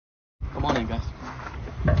Come on in, guys.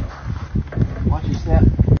 Watch your step.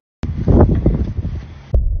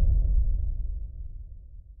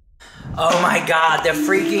 Oh my God, the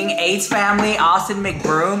freaking Ace family, Austin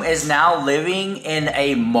Mcbroom, is now living in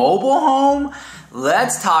a mobile home.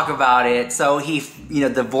 Let's talk about it. So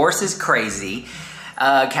divorce is crazy.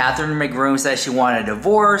 Catherine Mcbroom says she wanted a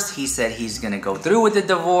divorce. He said he's gonna go through with the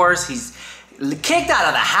divorce. He's kicked out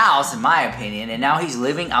of the house, in my opinion, and now he's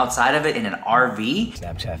living outside of it in an RV.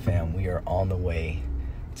 Snapchat fam, we are on the way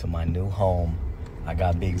to my new home. I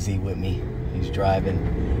got Big Z with me. He's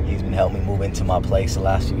driving. He's been helping me move into my place the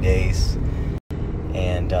last few days.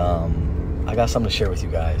 And I got something to share with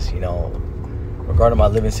you guys. You know, regarding my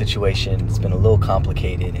living situation, it's been a little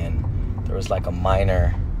complicated, and there was like a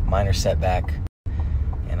minor setback.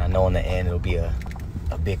 And I know in the end it'll be a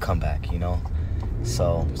big comeback, you know.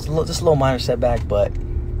 So just a little minor setback, but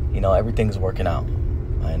you know, everything's working out.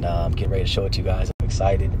 And I'm getting ready to show it to you guys. I'm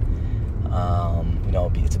excited. You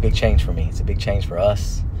know, it's a big change for me. It's a big change for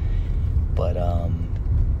us. But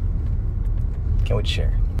can't wait to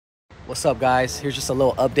share. What's up, guys? Here's just a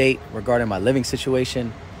little update regarding my living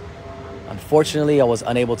situation. Unfortunately, I was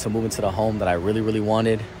unable to move into the home that I really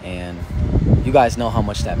wanted, and you guys know how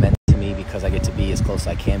much that meant to me because I get to be as close as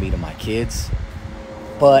I can be to my kids.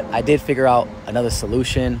 But I did figure out another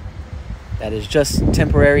solution that is just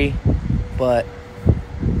temporary, but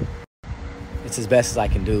it's as best as I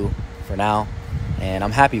can do for now, and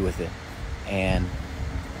I'm happy with it. And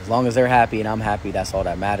as long as they're happy and I'm happy, that's all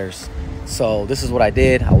that matters. So this is what I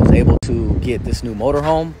did. I was able to get this new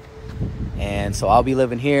motorhome, and so I'll be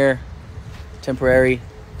living here temporary,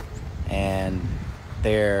 and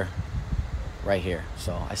they're right here.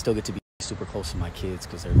 So I still get to be super close to my kids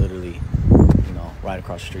because they're literally, you know, right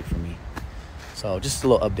across the street from me. So just a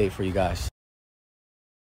little update for you guys.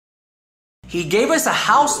 He gave us a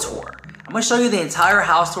house tour. I'm gonna show you the entire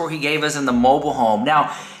house tour he gave us in the mobile home.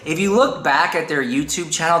 Now, if you look back at their YouTube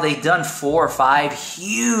channel, they've done 4 or 5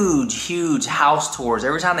 huge house tours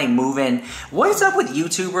every time they move in. What is up with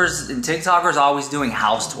YouTubers and TikTokers always doing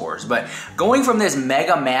house tours? But going from this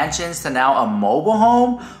mega mansions to now a mobile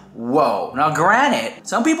home, whoa. Now granted,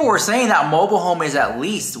 some people were saying that mobile home is at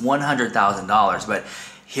least $100,000, but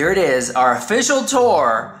here it is, our official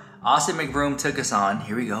tour Austin Mcbroom took us on.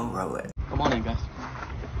 Here we go, roll it. Come on in, guys.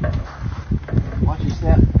 Watch your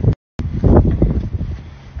step.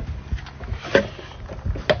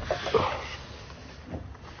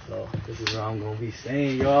 So this is where I'm gonna be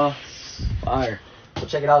staying, y'all. Fire. So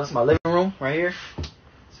check it out. This is my living room right here. This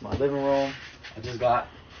is my living room. I just got,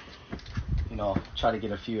 you know, try to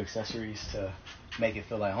get a few accessories to make it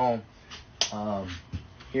feel like home.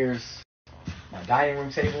 Here's my dining room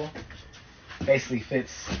table. Basically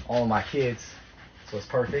fits all of my kids, so it's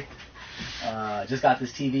perfect. Just got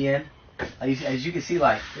this TV in. As you can see,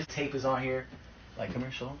 like, this tape is on here. Like, come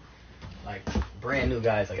here, show them. Like, brand new,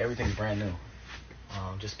 guys. Like, everything's brand new.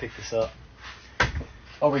 Just picked this up.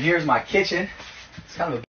 Over here is my kitchen. It's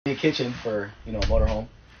kind of a big kitchen for, you know, a motorhome.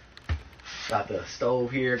 Got the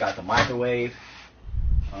stove here. Got the microwave.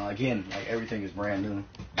 Again, like, everything is brand new.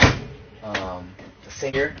 The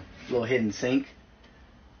sink here, little hidden sink.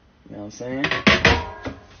 You know what I'm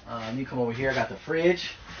saying? You come over here, I got the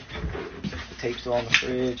fridge. The tape's still on the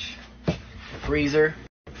fridge. The freezer.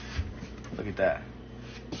 Look at that.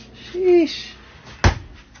 Sheesh.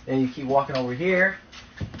 Then you keep walking over here.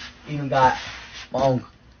 Even got my own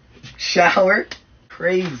shower.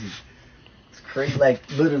 Crazy. It's crazy, like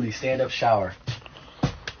literally stand up shower.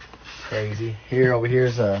 Crazy. Over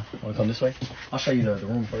here's wanna come this way? I'll show you the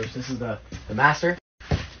room first. This is the master.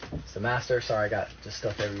 It's the master. Sorry, I got just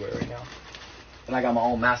stuff everywhere right now. And I got my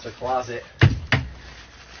own master closet.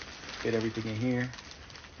 Get everything in here.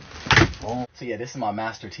 Oh. So yeah, this is my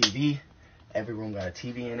master TV. Every room got a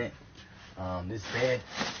TV in it. This bed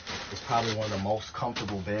is probably one of the most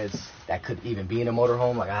comfortable beds that could even be in a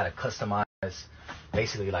motorhome. Like, I had to customize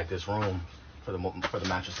basically like this room for the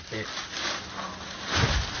mattress to fit.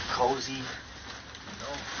 Cozy. You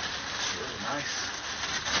know, it's really nice.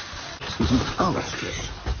 Excuse me. Oh, that's good.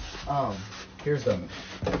 Here's the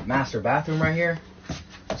master bathroom right here.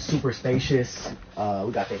 Super spacious.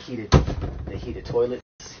 We got the heated toilets.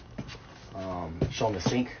 Showing the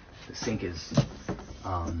sink. The sink is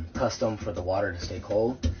custom for the water to stay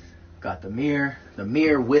cold. Got the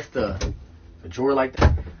mirror with the drawer like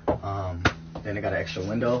that. Then I got an extra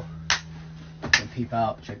window. You can peep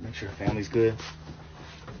out, make sure the family's good.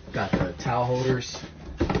 Got the towel holders.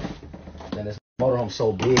 Then this motorhome's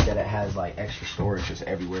so big that it has like extra storage just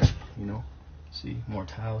everywhere, you know. See, more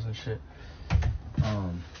towels and shit.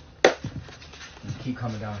 Keep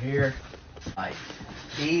coming down here. Like,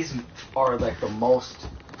 these are like the most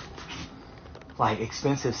like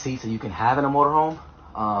expensive seats that you can have in a motorhome.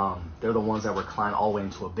 They're the ones that recline all the way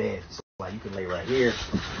into a bed. So like you can lay right here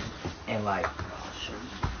and like, I'll show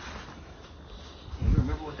you. Can you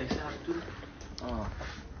remember what they said I could do?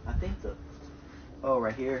 I think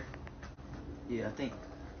right here. Yeah, I think.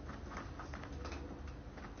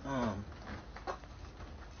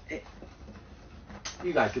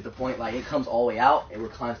 You guys get the point. Like it comes all the way out. It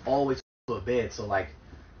reclines all the way to a bed. So like,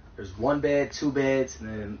 there's one bed, two beds, and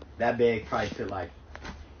then that bed probably fit like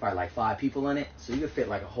 5 people in it. So you could fit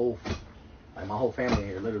like my whole family in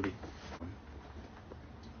here, literally.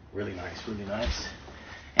 Really nice, really nice.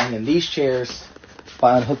 And then these chairs, if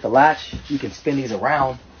I unhook the latch, you can spin these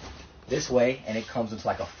around this way, and it comes into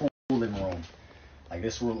like a full living room. Like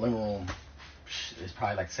this living room is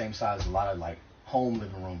probably like the same size as a lot of like home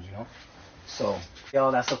living rooms, you know. So,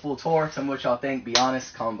 yo, that's a full tour. Tell me what y'all think. Be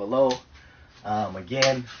honest, comment below.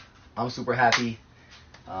 Again, I'm super happy.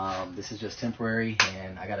 This is just temporary,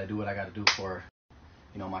 and I gotta do what I gotta do for,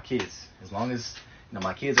 my kids. As long as,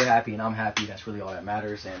 my kids are happy and I'm happy, that's really all that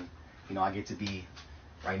matters. And, I get to be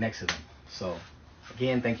right next to them. So,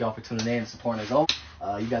 again, thank y'all for tuning in and supporting us.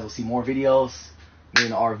 You guys will see more videos. Me in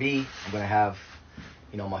the RV. I'm gonna have,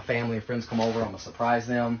 my family and friends come over. I'm gonna surprise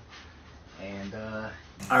them. And,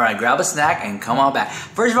 all right, grab a snack and come on back.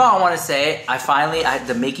 First of all, I want to say,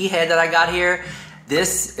 the Mickey head that I got here,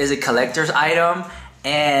 this is a collector's item.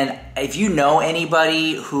 And if you know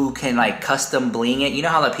anybody who can like custom bling it, you know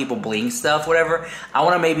how like people bling stuff, whatever. I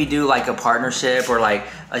want to maybe do like a partnership or like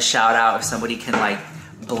a shout out if somebody can like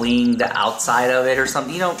bling the outside of it or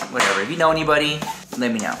something, whatever. If you know anybody,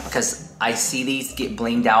 let me know, because I see these get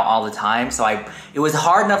blinged out all the time. So it was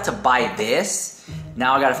hard enough to buy this.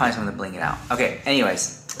 Now I gotta find someone to bling it out. Okay,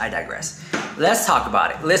 anyways, I digress. Let's talk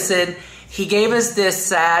about it. Listen, he gave us this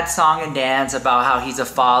sad song and dance about how he's a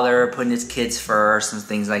father, putting his kids first and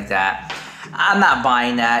things like that. I'm not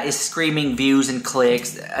buying that. It's screaming views and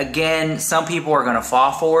clicks. Again, some people are gonna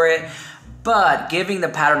fall for it, but giving the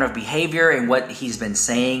pattern of behavior and what he's been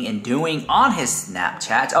saying and doing on his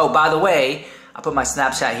Snapchat. Oh, by the way, I put my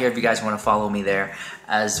Snapchat here if you guys want to follow me there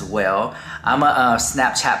as well. I'm a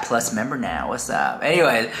Snapchat Plus member now. What's up?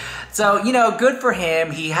 Anyway, so, good for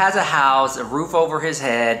him. He has a house, a roof over his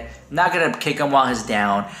head. Not going to kick him while he's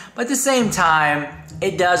down. But at the same time,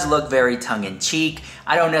 it does look very tongue-in-cheek.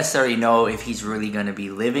 I don't necessarily know if he's really going to be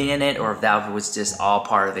living in it or if that was just all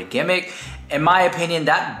part of the gimmick. In my opinion,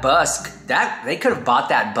 that bus, they could have bought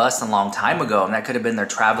that bus a long time ago, and that could have been their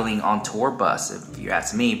traveling on tour bus, if you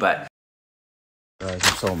ask me. But guys,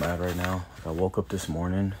 I'm so mad right now. I woke up this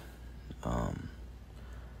morning,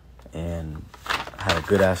 and I had a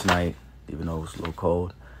good ass night, even though it was a little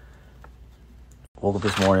cold. Woke up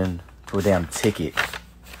this morning to a damn ticket.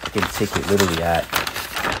 Fucking ticket, literally at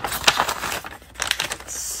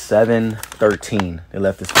 7:13. They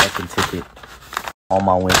left this fucking ticket on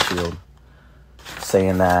my windshield,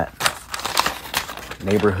 saying that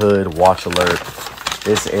neighborhood watch alert.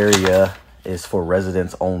 This area is for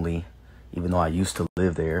residents only. Even though I used to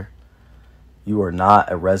live there. You are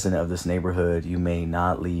not a resident of this neighborhood. You may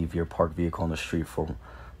not leave your parked vehicle on the street for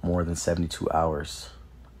more than 72 hours.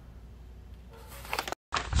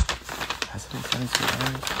 Has it been 72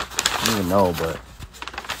 hours? I don't even know, but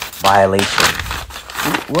violation.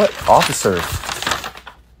 What officer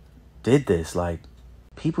did this? Like,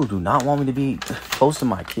 people do not want me to be close to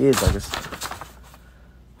my kids. Like, it's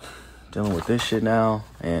dealing with this shit now.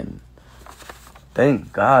 And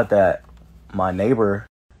thank God that my neighbor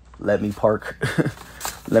let me park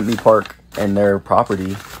in their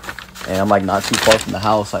property, and I'm like not too far from the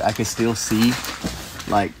house. Like I can still see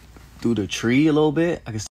like through the tree a little bit.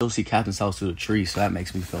 I can still see Captain's house through the tree, so that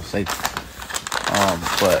makes me feel safe.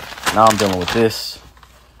 But now I'm dealing with this,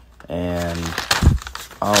 and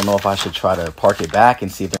I don't know if I should try to park it back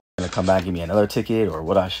and see if they're gonna come back and give me another ticket or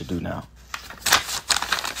what I should do now.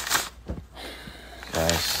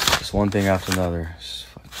 Guys, just one thing after another. It's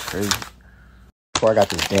fucking crazy. Before I got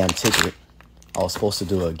this damn ticket, I was supposed to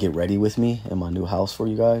do a get ready with me in my new house for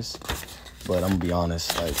you guys. But I'm gonna be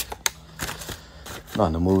honest, like, I'm not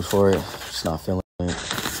in the mood for it. Just not feeling it.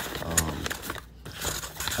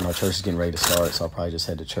 I know church is getting ready to start, so I'll probably just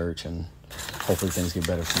head to church and hopefully things get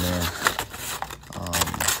better from there.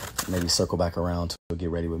 Maybe circle back around to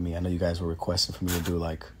get ready with me. I know you guys were requesting for me to do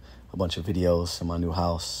like a bunch of videos in my new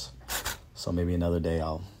house. So maybe another day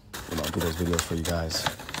I'll, do those videos for you guys.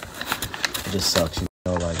 It just sucks,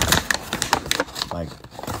 like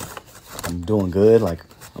I'm doing good,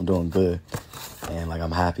 and like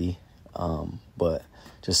I'm happy, but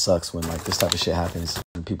it just sucks when like this type of shit happens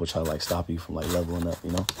and people try to like stop you from like leveling up,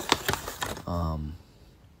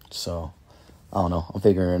 So I don't know, I'm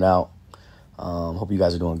figuring it out. Hope you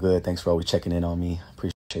guys are doing good. Thanks for always checking in on me.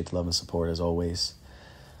 Appreciate the love and support as always.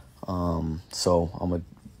 So I'm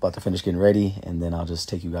about to finish getting ready, and then I'll just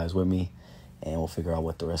take you guys with me, and we'll figure out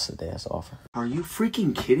what the rest of the day has to offer. Are you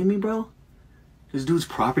freaking kidding me, bro? This dude's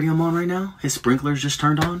property I'm on right now, his sprinklers just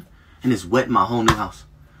turned on, and it's wet in my whole new house.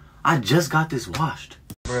 I just got this washed.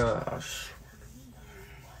 Bruh,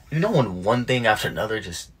 you know when one thing after another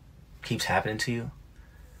just keeps happening to you?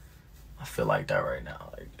 I feel like that right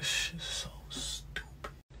now. Like, this shit's so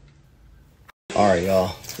stupid. Alright,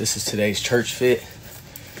 y'all. This is today's church fit.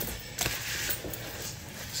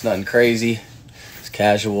 It's nothing crazy. It's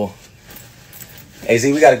casual. Hey,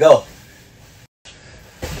 Z, we gotta go.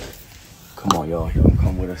 Come on, y'all. Y'all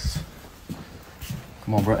come with us.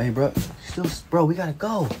 Come on, bro. Hey, bro. Bro, we gotta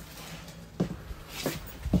go.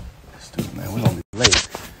 Stupid, man. We're gonna be late.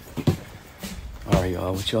 Alright,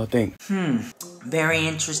 y'all. What y'all think? Very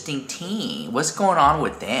interesting team. What's going on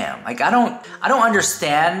with them? Like, I don't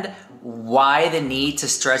understand why the need to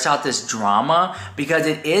stretch out this drama, because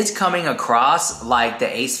it is coming across like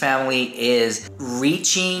the Ace family is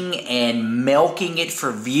reaching and milking it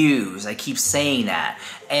for views. I keep saying that.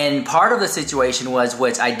 And part of the situation was,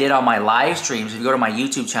 which I did on my live streams. If you go to my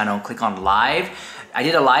YouTube channel and click on live, I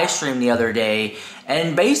did a live stream the other day,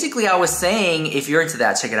 and basically I was saying, if you're into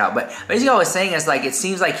that, check it out. But basically I was saying is like, it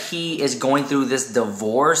seems like he is going through this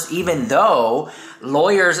divorce, even though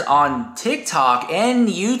lawyers on TikTok and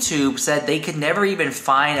YouTube said they could never even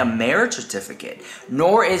find a marriage certificate,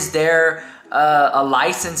 nor is there a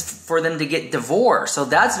license for them to get divorced. So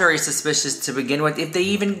that's very suspicious to begin with, if they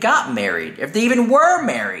even got married, if they even were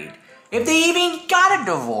married, if they even got a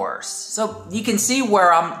divorce. So you can see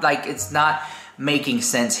where I'm like, it's not making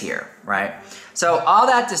sense here, right? So all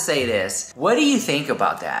that to say this, what do you think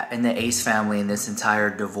about that in the Ace family in this entire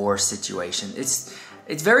divorce situation? It's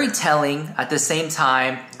very telling. At the same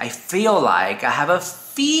time, I feel like, I have a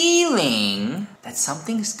feeling that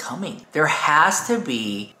something's coming. There has to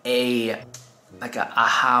be a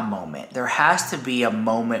aha moment. There has to be a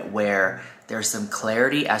moment where there's some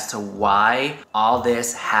clarity as to why all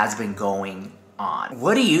this has been going on.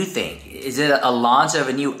 What do you think? Is it a launch of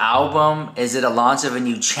a new album? Is it a launch of a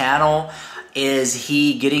new channel? Is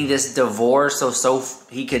he getting this divorce so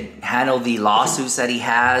he could handle the lawsuits that he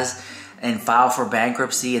has and file for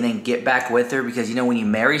bankruptcy and then get back with her? Because, you know, when you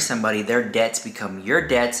marry somebody, their debts become your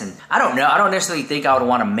debts. And I don't know. I don't necessarily think I would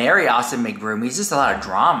want to marry Austin Mcbroom. He's just a lot of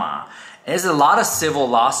drama. And there's a lot of civil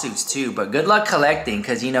lawsuits too. But good luck collecting,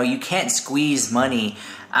 because, you know, you can't squeeze money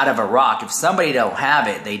out of a rock. If somebody don't have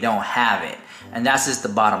it, they don't have it. And that's just the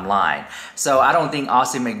bottom line. So I don't think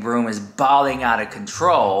Austin Mcbroom is balling out of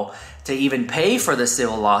control to even pay for the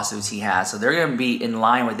civil lawsuits he has. So they're going to be in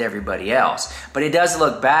line with everybody else. But it does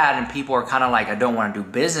look bad, and people are kind of like, I don't want to do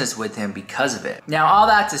business with him because of it. Now, all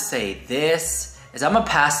that to say this is, I'm going to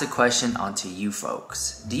pass the question on to you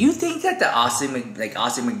folks. Do you think that the Austin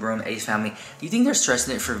Mcbroom, Ace family, do you think they're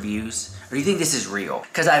stressing it for views? Or do you think this is real?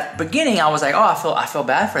 Because at the beginning, I was like, oh, I feel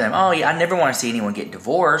bad for them. Oh, yeah, I never want to see anyone get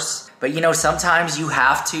divorced. But, you know, sometimes you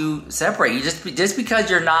have to separate. You just because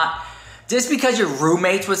you're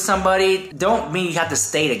roommates with somebody, don't mean you have to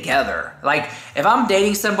stay together. Like, if I'm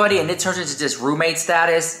dating somebody and it turns into just roommate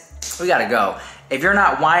status, we gotta go. If you're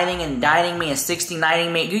not whining and dining me and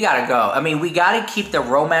 69ing me, you gotta go. I mean, we gotta keep the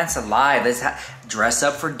romance alive. Let's dress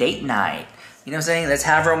up for date night. You know what I'm saying? Let's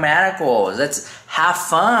have romanticals. Let's have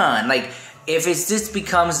fun. Like, if it just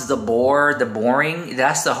becomes the boring,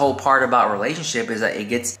 that's the whole part about relationship, is that it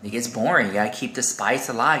gets boring. You gotta keep the spice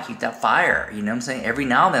alive, keep that fire. You know what I'm saying? Every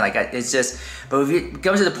now and then, like, it's just. But if it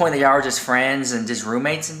comes to the point that y'all are just friends and just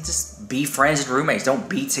roommates, and just be friends and roommates, don't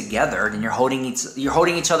be together. Then you're holding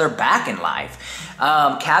each other back in life.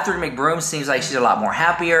 Catherine Mcbroom seems like she's a lot more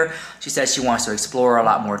happier. She says she wants to explore a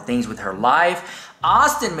lot more things with her life.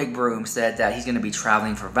 Austin Mcbroom said that he's going to be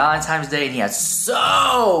traveling for Valentine's Day, and he has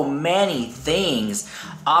so many things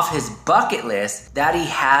off his bucket list that he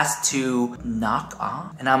has to knock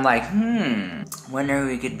off. And I'm like, wonder who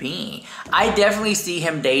he could be. I definitely see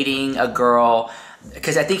him dating a girl,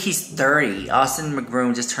 because I think he's 30. Austin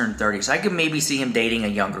Mcbroom just turned 30. So I could maybe see him dating a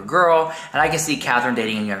younger girl, and I can see Catherine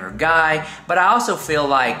dating a younger guy. But I also feel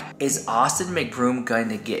like, is Austin Mcbroom going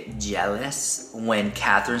to get jealous when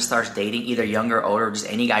Catherine starts dating either younger or older, or just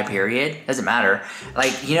any guy, period? Doesn't matter.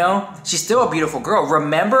 Like, you know, she's still a beautiful girl.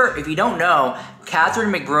 Remember, if you don't know,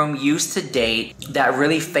 Catherine Mcbroom used to date that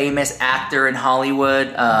really famous actor in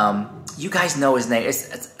Hollywood. You guys know his name.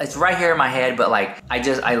 It's right here in my head, but like,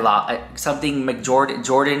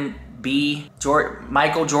 Jordan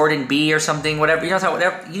Michael Jordan B or something, whatever. You know,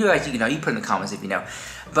 whatever. You guys, you know, you put in the comments if you know.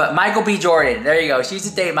 But Michael B. Jordan, there you go. She used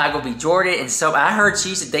to date Michael B. Jordan, and so I heard she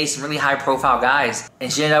used to date some really high-profile guys, and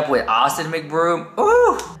she ended up with Austin Mcbroom.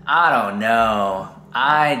 Ooh, I don't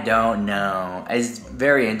know. It's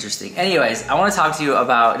very interesting. Anyways, I want to talk to you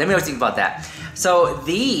about. Let me know what you think about that. So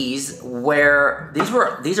these are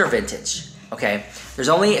vintage. Okay, there's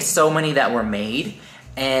only so many that were made,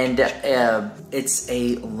 and it's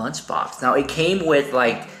a lunchbox. Now it came with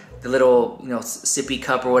like the little, you know, sippy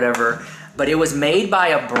cup or whatever. But it was made by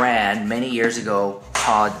a brand many years ago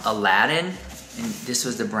called Aladdin, and this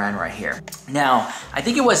was the brand right here. Now, I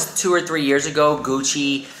think it was 2 or 3 years ago,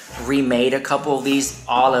 Gucci remade a couple of these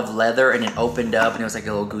olive leather, and it opened up, and it was like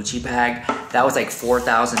a little Gucci bag. That was like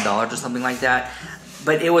 $4,000 or something like that.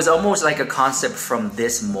 But it was almost like a concept from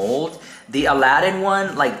this mold. The Aladdin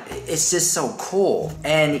one, like, it's just so cool.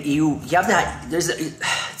 And you have that,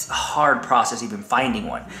 it's a hard process even finding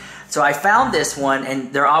one. So I found this one,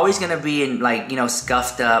 and they're always gonna be in, like, you know,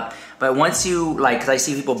 scuffed up. But once you, like, cause I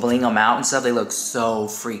see people bling them out and stuff, they look so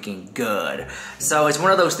freaking good. So it's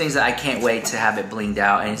one of those things that I can't wait to have it blinged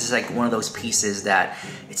out. And it's just like one of those pieces that,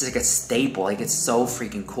 it's just like a staple. Like, it's so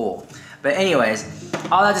freaking cool. But anyways,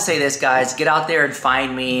 all that to say this, guys, get out there and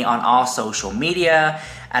find me on all social media.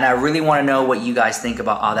 And I really wanna know what you guys think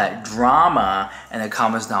about all that drama in the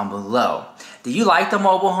comments down below. Do you like the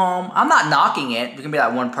mobile home? I'm not knocking it. You can be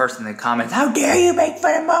that one person in the comments, how dare you make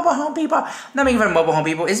fun of mobile home people? I'm not making fun of mobile home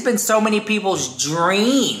people. It's been so many people's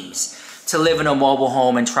dreams to live in a mobile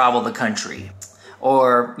home and travel the country.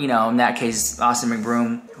 Or, you know, in that case, Austin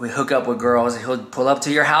Mcbroom, we hook up with girls and he'll pull up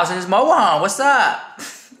to your house in his mobile home. What's up?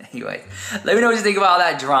 Anyway, let me know what you think about all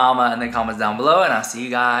that drama in the comments down below, and I'll see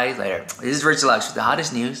you guys later. This is Rich Lux with the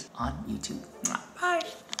hottest news on YouTube. Bye.